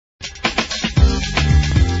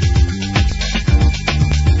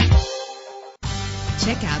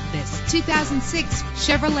Check out this 2006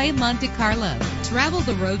 Chevrolet Monte Carlo. Travel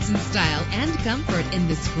the roads in style and comfort in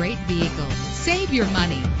this great vehicle. Save your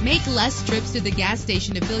money. Make less trips to the gas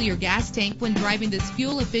station to fill your gas tank when driving this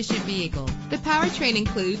fuel-efficient vehicle. The powertrain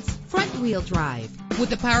includes front-wheel drive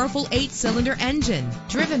with a powerful 8-cylinder engine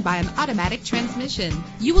driven by an automatic transmission.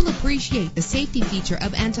 You will appreciate the safety feature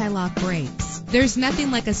of anti-lock brakes. There's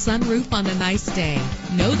nothing like a sunroof on a nice day.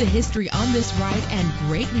 Know the history on this ride and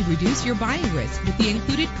greatly reduce your buying risk with the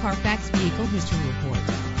included Carfax Vehicle History Report.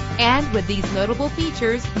 And with these notable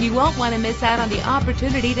features, you won't want to miss out on the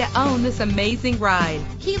opportunity to own this amazing ride.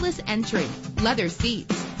 Keyless entry, leather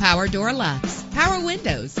seats, power door locks, power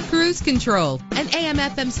windows, cruise control, an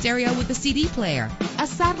AM/FM stereo with a CD player, a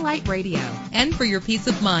satellite radio. And for your peace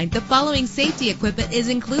of mind, the following safety equipment is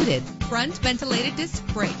included: front ventilated disc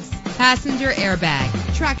brakes, passenger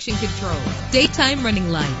airbag, traction control, daytime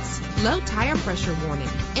running lights, low tire pressure warning,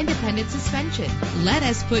 independent suspension. Let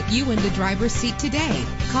us put you in the driver's seat today.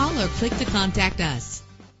 Call or click to contact us.